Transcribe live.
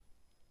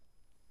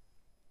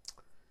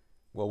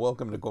Well,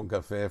 welcome to Con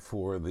Cafe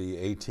for the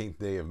 18th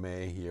day of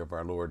May, year of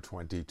our Lord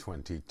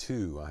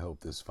 2022. I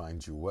hope this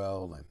finds you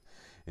well and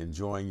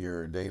enjoying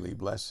your daily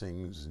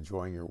blessings,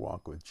 enjoying your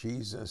walk with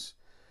Jesus.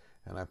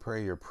 And I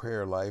pray your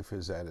prayer life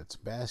is at its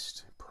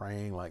best,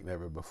 praying like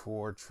never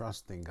before,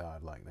 trusting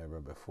God like never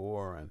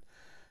before, and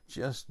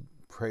just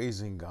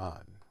praising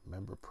God.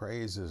 Remember,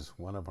 praise is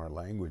one of our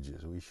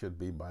languages. We should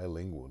be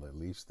bilingual, at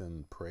least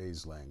in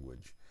praise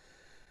language.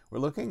 We're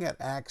looking at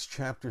Acts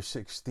chapter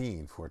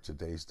 16 for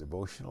today's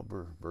devotional,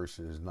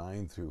 verses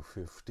 9 through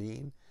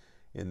 15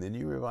 in the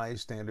New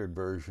Revised Standard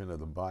Version of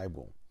the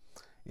Bible.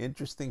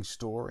 Interesting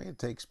story. It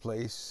takes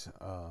place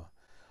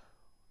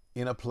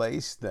in a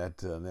place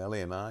that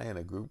Nellie and I and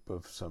a group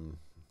of some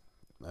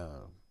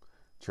uh,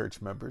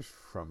 church members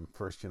from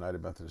First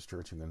United Methodist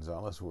Church in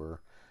Gonzales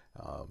were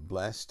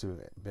blessed to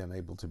have been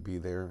able to be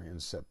there in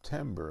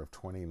September of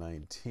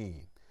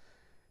 2019.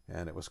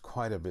 And it was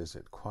quite a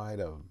visit, quite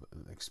an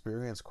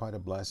experience, quite a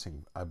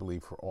blessing, I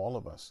believe, for all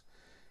of us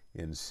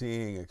in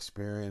seeing,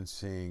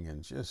 experiencing,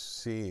 and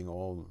just seeing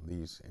all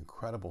these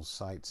incredible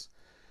sights.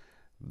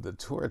 The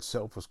tour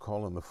itself was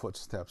called In the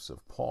Footsteps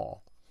of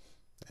Paul.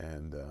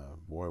 And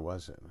boy,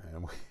 was it.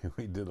 And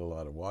we did a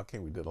lot of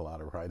walking, we did a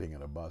lot of riding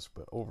in a bus,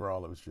 but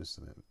overall it was just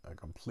a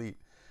complete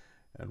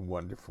and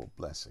wonderful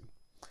blessing.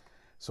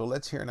 So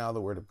let's hear now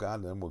the Word of God,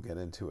 and then we'll get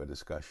into a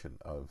discussion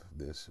of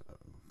this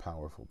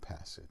powerful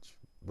passage.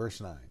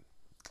 Verse 9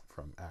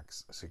 from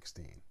Acts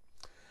 16.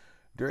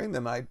 During the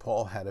night,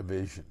 Paul had a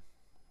vision.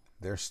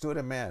 There stood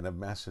a man of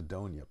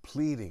Macedonia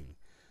pleading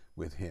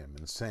with him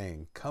and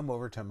saying, "Come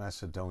over to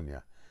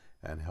Macedonia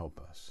and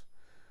help us."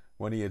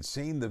 When he had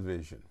seen the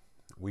vision,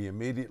 we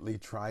immediately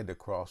tried to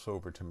cross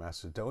over to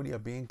Macedonia,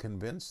 being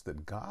convinced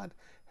that God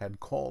had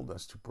called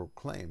us to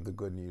proclaim the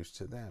good news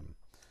to them.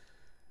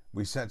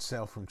 We set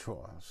sail from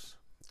Troas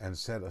and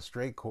set a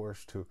straight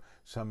course to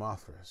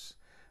Samothrace,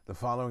 the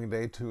following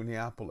day to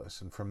Neapolis,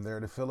 and from there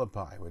to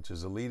Philippi, which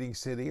is a leading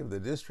city of the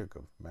district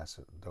of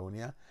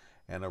Macedonia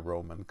and a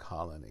Roman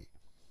colony.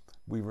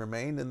 We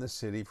remained in the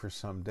city for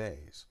some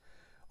days.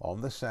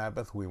 On the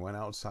Sabbath, we went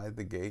outside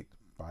the gate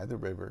by the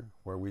river,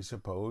 where we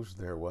supposed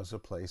there was a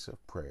place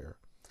of prayer,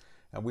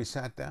 and we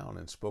sat down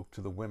and spoke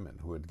to the women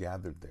who had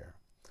gathered there.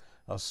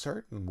 A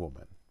certain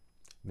woman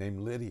named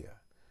Lydia,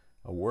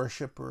 a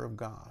worshiper of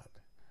God,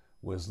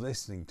 was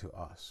listening to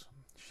us.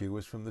 She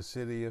was from the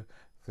city of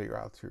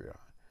Thyatira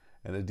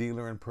and a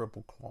dealer in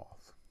purple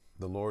cloth.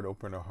 The Lord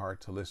opened her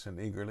heart to listen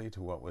eagerly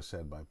to what was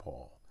said by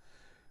Paul.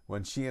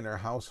 When she and her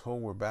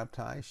household were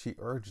baptized, she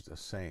urged us,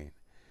 saying,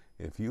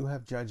 "If you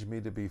have judged me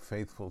to be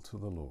faithful to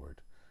the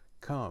Lord,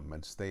 come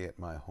and stay at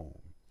my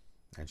home."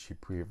 And she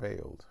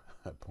prevailed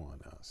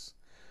upon us.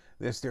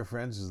 This, dear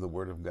friends, is the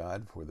word of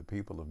God. For the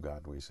people of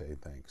God, we say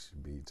thanks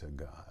be to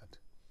God.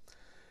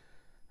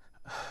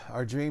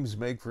 Our dreams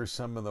make for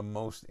some of the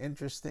most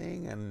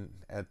interesting and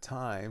at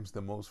times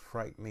the most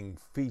frightening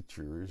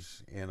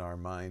features in our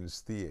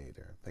mind's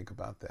theater. Think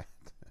about that.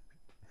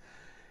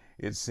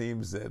 It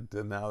seems that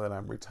now that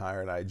I'm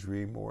retired, I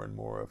dream more and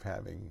more of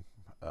having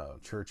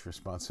church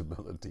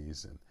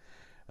responsibilities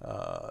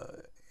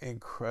and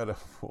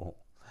incredible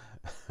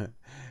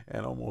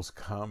and almost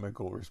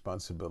comical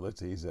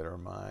responsibilities that are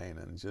mine,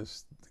 and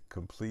just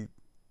complete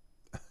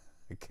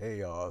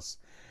chaos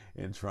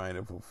in trying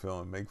to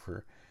fulfill and make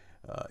for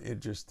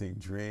interesting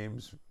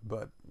dreams.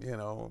 But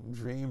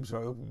dreams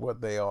are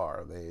what they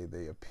are.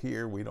 They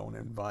appear. We don't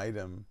invite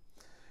them.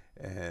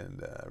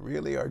 And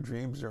really, our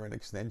dreams are an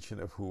extension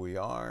of who we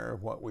are,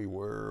 what we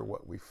were,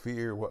 what we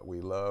fear, what we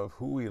love,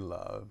 who we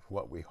love,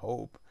 what we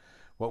hope,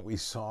 what we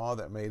saw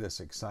that made us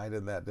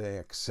excited that day,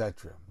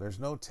 etc. There's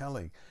no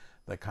telling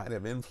the kind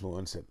of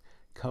influence that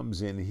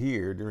comes in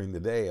here during the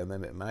day and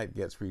then at night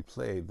gets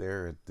replayed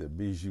there at the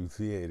Bijou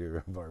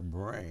Theater of our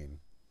brain.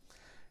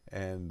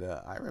 And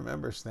I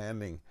remember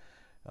standing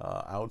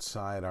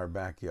outside our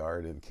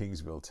backyard in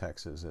Kingsville,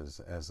 Texas,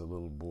 as a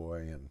little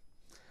boy, and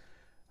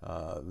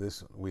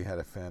we had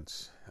a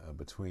fence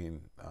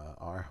between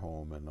our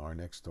home and our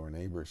next door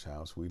neighbor's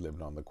house. We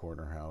lived on the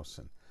corner house,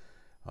 and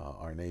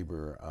our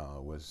neighbor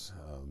was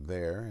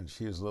there, and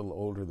she was a little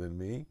older than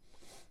me.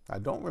 I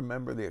don't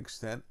remember the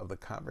extent of the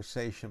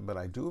conversation, but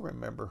I do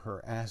remember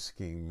her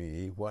asking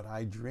me what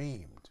I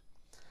dreamed.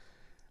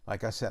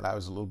 Like I said, I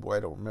was a little boy. I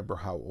don't remember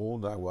how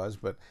old I was,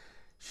 but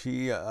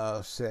she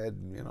said,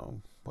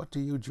 "What do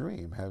you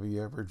dream? Have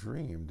you ever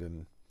dreamed?"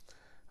 And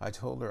I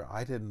told her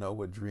I didn't know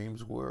what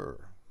dreams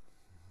were.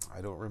 I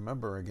don't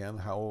remember again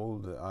how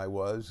old I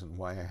was and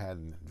why I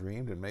hadn't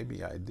dreamed, and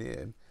maybe I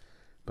did.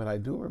 But I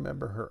do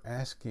remember her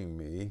asking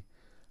me,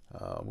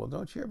 "Well,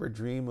 don't you ever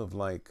dream of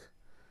like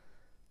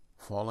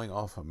falling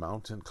off a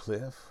mountain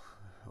cliff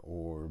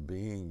or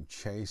being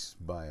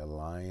chased by a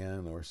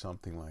lion or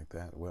something like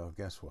that?" Well,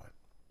 guess what?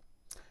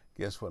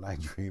 Guess what I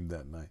dreamed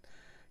that night?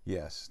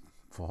 Yes,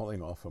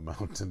 falling off a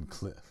mountain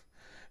cliff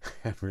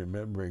and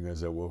remembering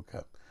as I woke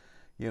up.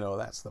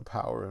 That's the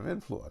power of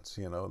influence,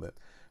 that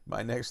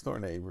my next door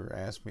neighbor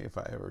asked me if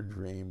I ever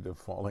dreamed of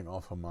falling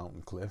off a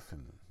mountain cliff,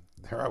 and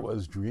there I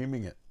was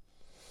dreaming it.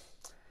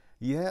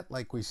 Yet,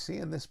 like we see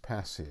in this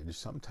passage,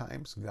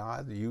 sometimes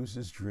God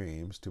uses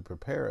dreams to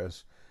prepare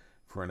us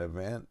for an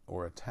event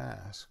or a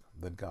task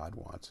that God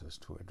wants us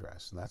to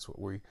address. And that's what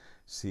we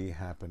see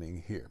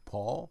happening here.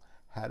 Paul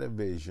had a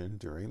vision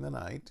during the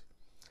night,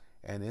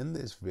 and in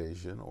this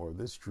vision or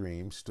this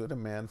dream stood a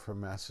man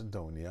from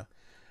Macedonia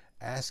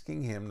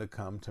asking him to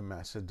come to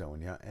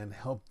Macedonia and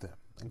help them.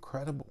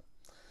 Incredible.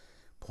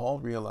 Paul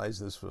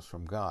realized this was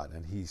from God,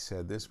 and he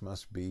said, this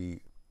must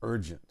be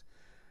urgent,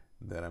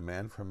 that a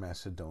man from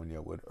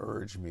Macedonia would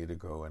urge me to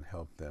go and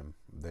help them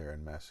there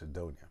in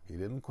Macedonia. He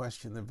didn't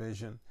question the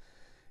vision,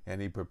 and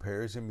he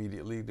prepares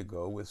immediately to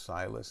go with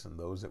Silas and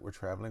those that were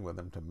traveling with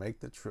him to make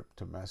the trip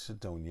to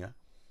Macedonia,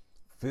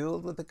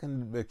 filled with the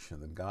conviction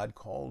that God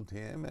called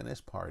him and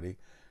his party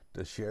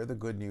to share the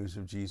good news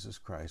of Jesus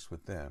Christ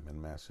with them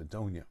in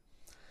Macedonia.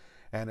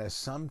 And as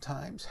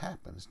sometimes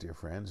happens, dear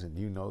friends, and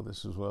you know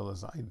this as well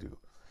as I do,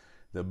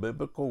 the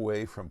biblical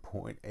way from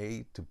point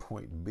A to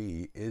point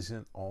B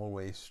isn't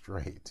always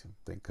straight.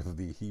 Think of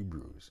the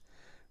Hebrews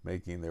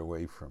making their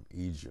way from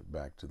Egypt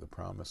back to the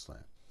Promised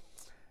Land,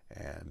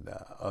 and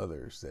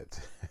others that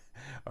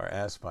are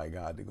asked by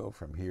God to go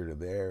from here to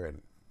there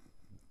and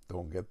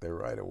don't get there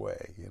right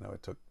away. You know,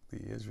 it took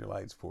the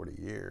Israelites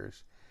 40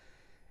 years.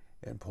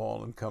 And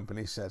Paul and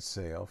company set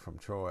sail from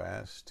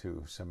Troas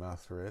to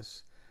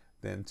Samothrace,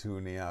 then to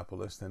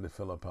Neapolis, then to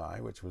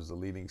Philippi, which was the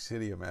leading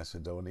city of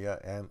Macedonia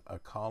and a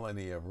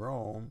colony of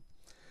Rome.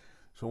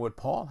 So what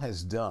Paul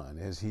has done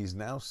is he's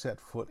now set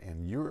foot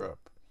in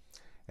Europe,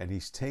 and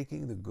he's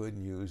taking the good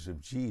news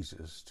of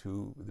Jesus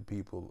to the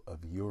people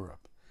of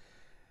Europe,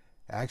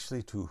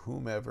 actually to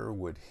whomever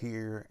would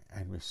hear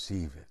and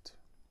receive it.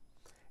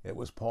 It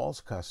was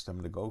Paul's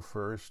custom to go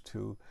first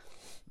to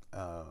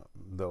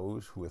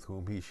those with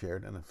whom he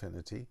shared an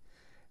affinity,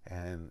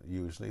 and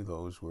usually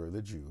those were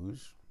the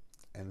Jews.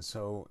 And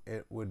so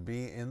it would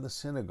be in the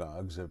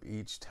synagogues of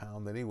each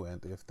town that he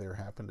went, if there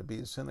happened to be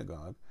a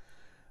synagogue,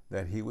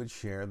 that he would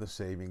share the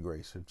saving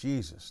grace of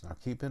Jesus. Now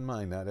keep in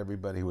mind, not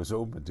everybody was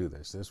open to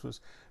this. This was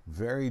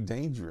very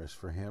dangerous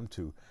for him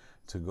to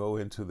go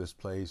into this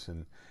place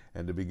and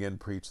to begin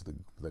preach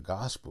the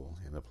gospel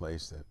in a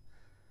place that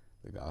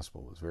the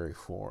gospel was very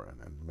foreign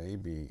and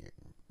maybe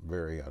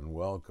very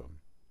unwelcome.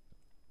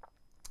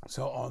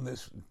 So on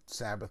this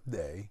Sabbath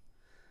day,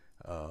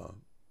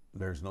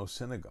 there's no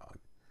synagogue.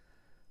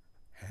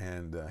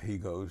 And he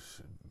goes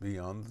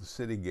beyond the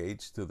city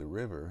gates to the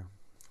river,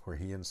 where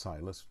he and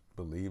Silas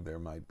believed there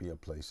might be a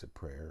place of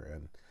prayer.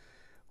 And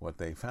what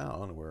they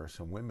found were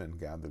some women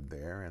gathered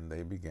there, and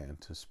they began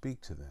to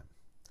speak to them.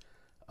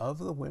 Of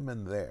the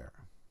women there,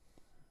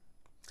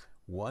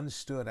 one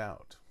stood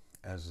out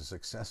as a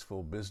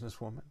successful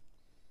businesswoman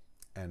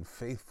and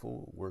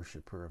faithful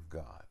worshiper of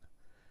God.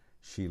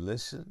 She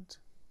listened,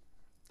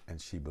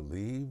 and she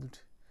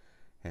believed,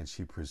 and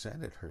she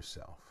presented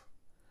herself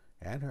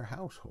and her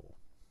household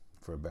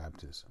for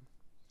baptism.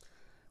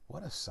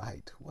 What a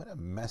sight, what a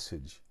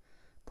message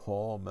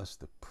Paul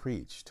must have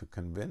preached to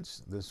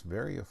convince this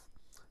very,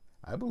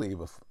 I believe,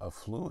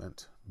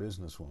 affluent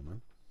businesswoman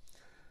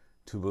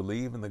to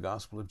believe in the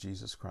gospel of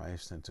Jesus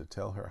Christ and to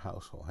tell her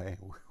household, hey,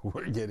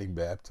 we're getting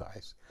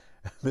baptized.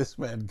 This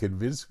man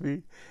convinced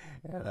me,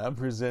 and I'm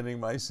presenting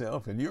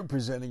myself, and you're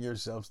presenting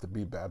yourselves to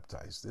be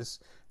baptized.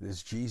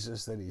 This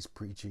Jesus that he's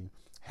preaching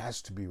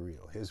has to be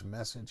real. His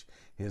message,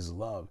 his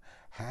love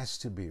has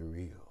to be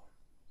real.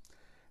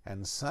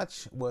 And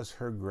such was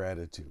her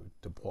gratitude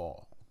to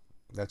Paul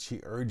that she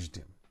urged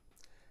him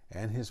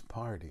and his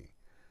party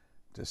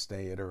to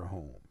stay at her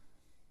home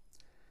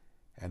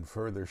and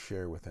further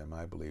share with them,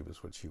 I believe,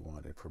 is what she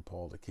wanted, for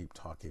Paul to keep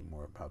talking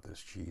more about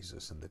this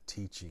Jesus and the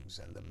teachings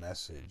and the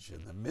message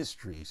and the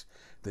mysteries,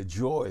 the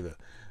joy,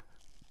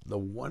 the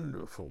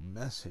wonderful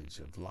message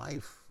of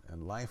life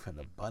and life in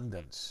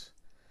abundance.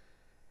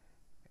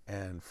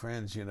 And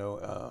friends, you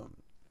know,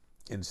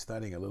 in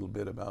studying a little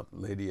bit about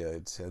Lydia,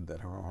 it said that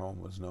her home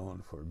was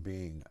known for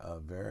being a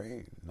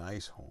very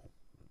nice home.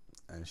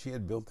 And she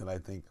had built it, I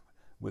think,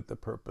 with the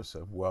purpose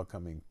of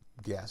welcoming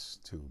guests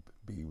to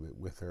be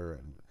with her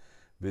and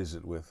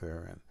visit with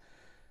her.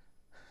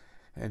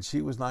 And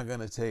she was not going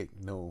to take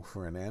no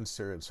for an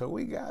answer. And so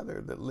we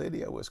gathered that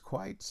Lydia was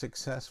quite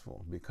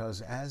successful,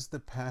 because as the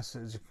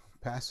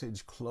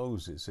passage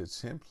closes, it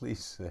simply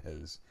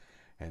says,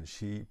 and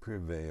she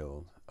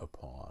prevailed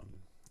upon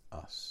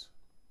us.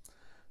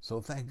 So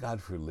thank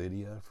God for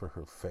Lydia, for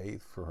her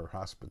faith, for her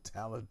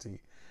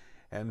hospitality,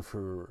 and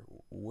for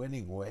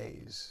winning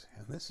ways.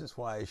 And this is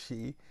why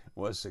she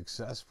was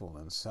successful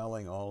in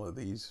selling all of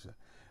these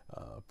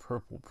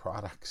purple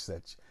products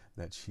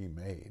that she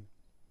made,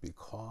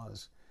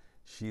 because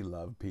she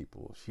loved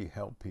people, she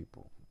helped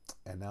people.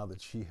 And now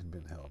that she had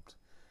been helped,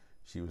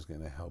 she was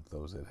going to help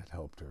those that had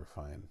helped her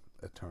find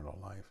eternal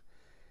life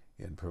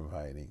in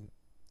providing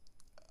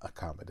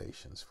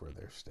accommodations for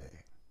their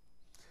stay.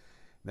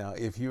 Now,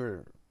 if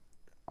you're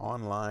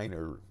online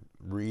or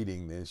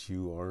reading this,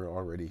 you are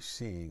already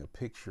seeing a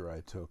picture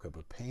I took of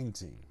a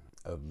painting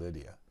of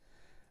Lydia.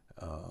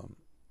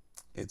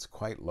 It's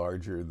quite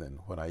larger than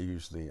what I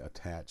usually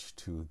attach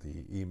to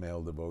the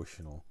email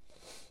devotional,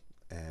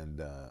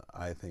 and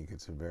I think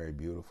it's a very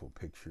beautiful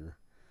picture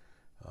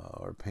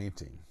or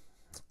painting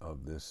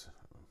of this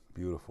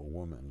beautiful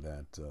woman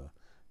that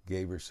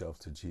gave herself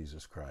to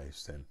Jesus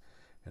Christ and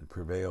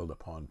prevailed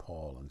upon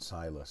Paul and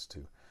Silas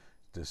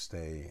to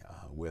stay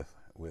with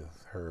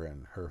her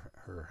and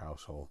her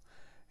household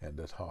and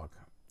to talk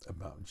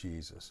about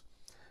Jesus.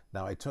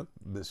 Now, I took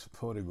this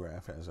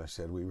photograph, as I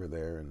said, we were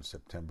there in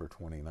September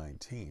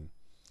 2019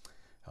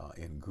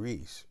 in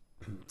Greece,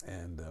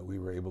 and we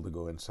were able to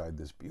go inside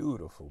this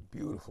beautiful,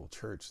 beautiful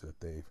church that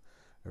they've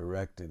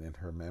erected in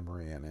her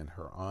memory and in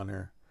her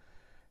honor.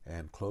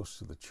 And close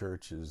to the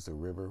church is the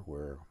river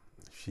where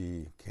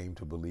she came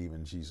to believe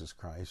in Jesus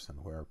Christ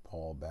and where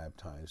Paul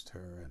baptized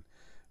her. And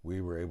we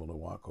were able to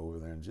walk over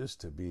there and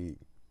just to be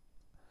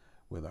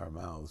with our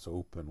mouths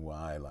open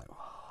wide, like,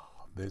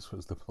 oh, this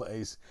was the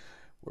place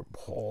where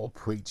Paul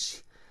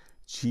preached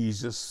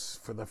Jesus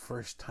for the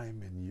first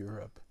time in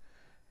Europe.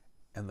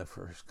 And the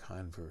first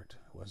convert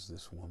was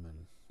this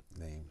woman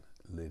named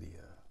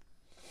Lydia.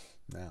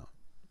 Now,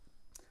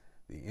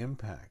 the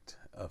impact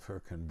of her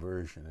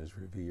conversion is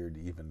revered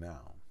even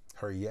now.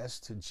 Her yes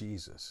to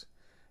Jesus,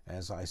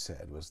 as I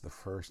said, was the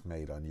first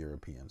made on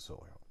European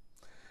soil.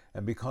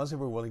 And because of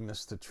her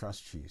willingness to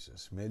trust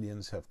Jesus,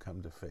 millions have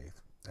come to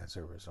faith as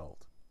a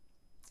result.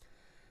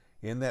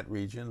 In that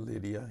region,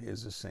 Lydia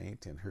is a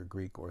saint in her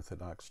Greek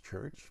Orthodox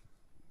Church.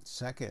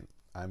 Second,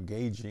 I'm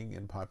gauging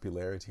in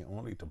popularity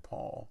only to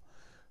Paul,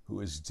 who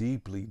is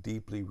deeply,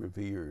 deeply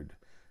revered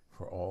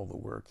for all the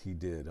work he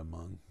did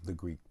among the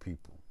Greek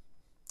people.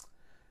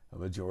 A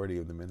majority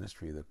of the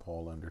ministry that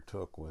Paul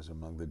undertook was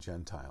among the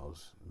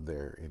Gentiles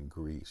there in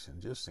Greece,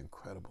 and just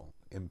incredible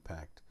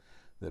impact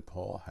that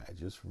Paul had.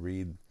 Just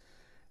read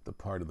the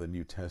part of the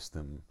New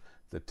Testament,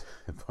 the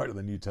part of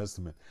the New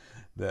Testament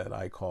that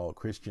I call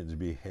Christians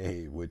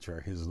Behave, which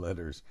are his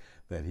letters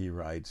that he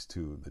writes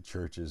to the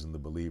churches and the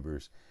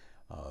believers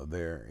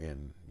there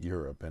in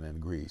Europe and in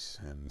Greece,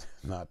 and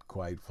not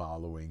quite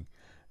following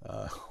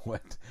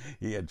what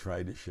he had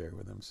tried to share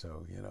with them.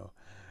 So,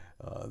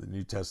 the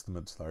New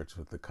Testament starts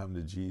with the come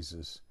to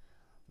Jesus,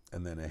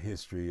 and then a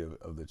history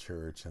of the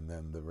church, and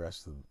then the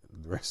rest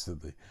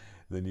of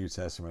the New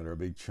Testament, or a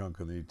big chunk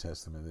of the New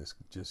Testament, is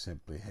just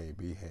simply, hey,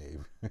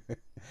 behave.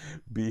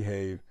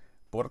 Behave.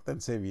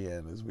 Pórtense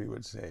bien, as we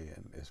would say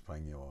in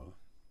Espanol.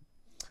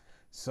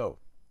 So,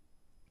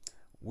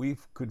 we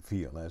could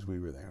feel as we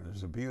were there, and it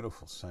was a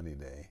beautiful sunny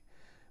day,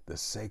 the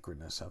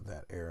sacredness of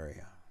that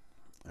area.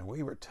 And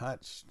we were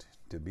touched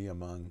to be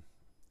among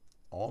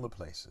all the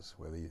places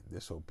where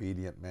this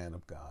obedient man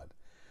of God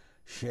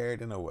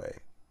shared in a way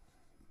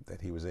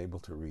that he was able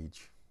to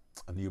reach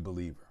a new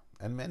believer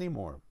and many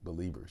more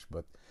believers.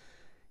 But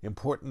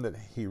important that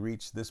he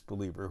reached this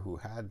believer who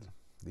had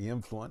the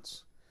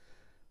influence,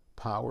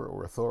 power,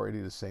 or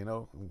authority to say,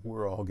 no,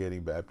 we're all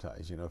getting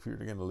baptized. If you're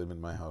going to live in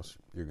my house,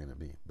 you're going to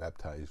be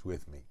baptized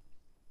with me.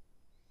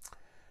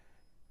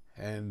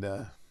 And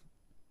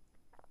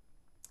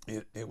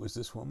it was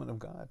this woman of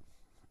God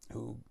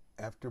who,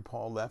 after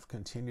Paul left,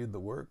 continued the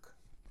work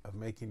of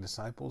making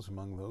disciples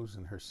among those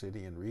in her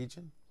city and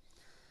region.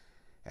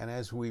 And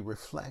as we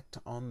reflect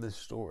on this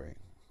story,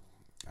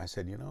 I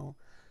said,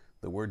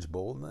 the words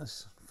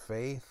boldness,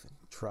 faith,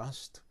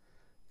 trust,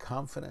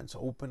 confidence,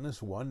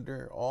 openness,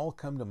 wonder, all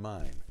come to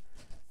mind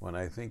when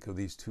I think of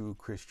these two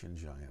Christian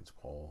giants,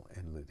 Paul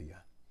and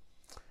Lydia.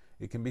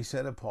 It can be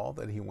said of Paul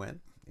that he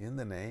went in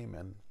the name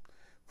and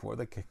for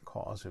the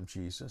cause of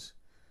Jesus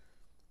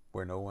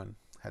where no one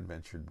had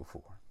ventured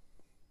before.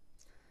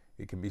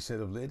 It can be said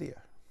of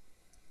Lydia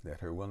that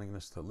her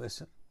willingness to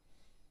listen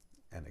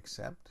and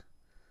accept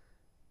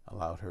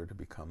allowed her to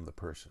become the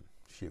person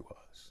she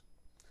was.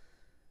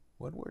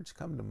 What words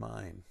come to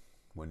mind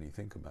when you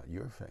think about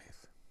your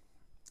faith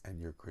and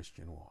your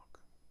Christian walk?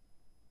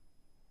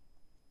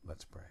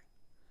 Let's pray.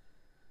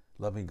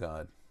 Loving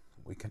God,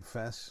 we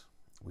confess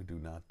we do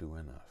not do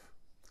enough.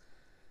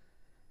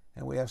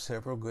 And we have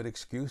several good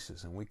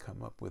excuses, and we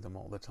come up with them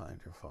all the time,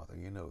 dear Father.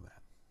 You know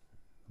that.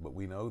 But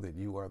we know that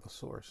you are the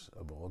source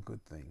of all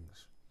good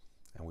things,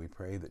 and we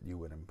pray that you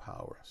would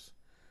empower us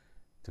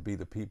to be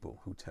the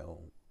people who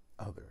tell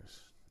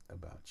others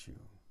about you.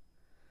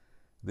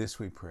 This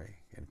we pray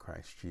in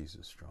Christ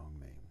Jesus' strong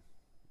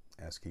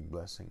name, asking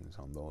blessings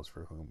on those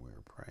for whom we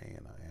are praying,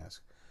 and I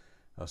ask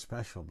a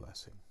special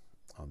blessing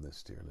on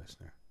this dear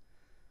listener.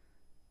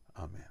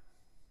 Amen.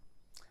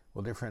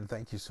 Well, dear friend,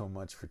 thank you so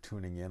much for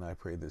tuning in. I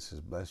pray this has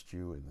blessed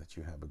you and that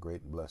you have a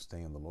great and blessed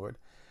day in the Lord.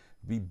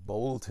 Be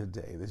bold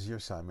today. This is your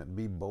assignment.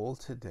 Be bold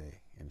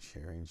today in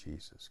sharing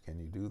Jesus. Can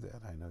you do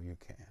that? I know you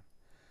can.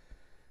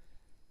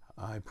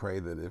 I pray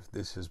that if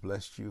this has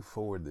blessed you,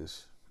 forward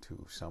this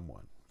to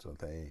someone so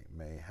they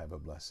may have a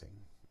blessing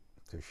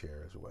to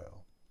share as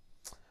well.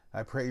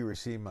 I pray you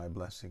receive my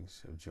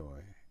blessings of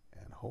joy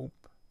and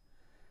hope,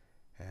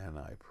 and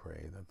I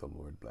pray that the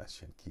Lord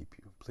bless you and keep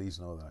you. Please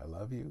know that I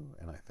love you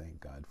and I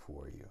thank God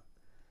for you.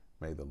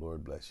 May the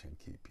Lord bless you and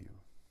keep you.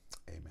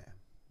 Amen.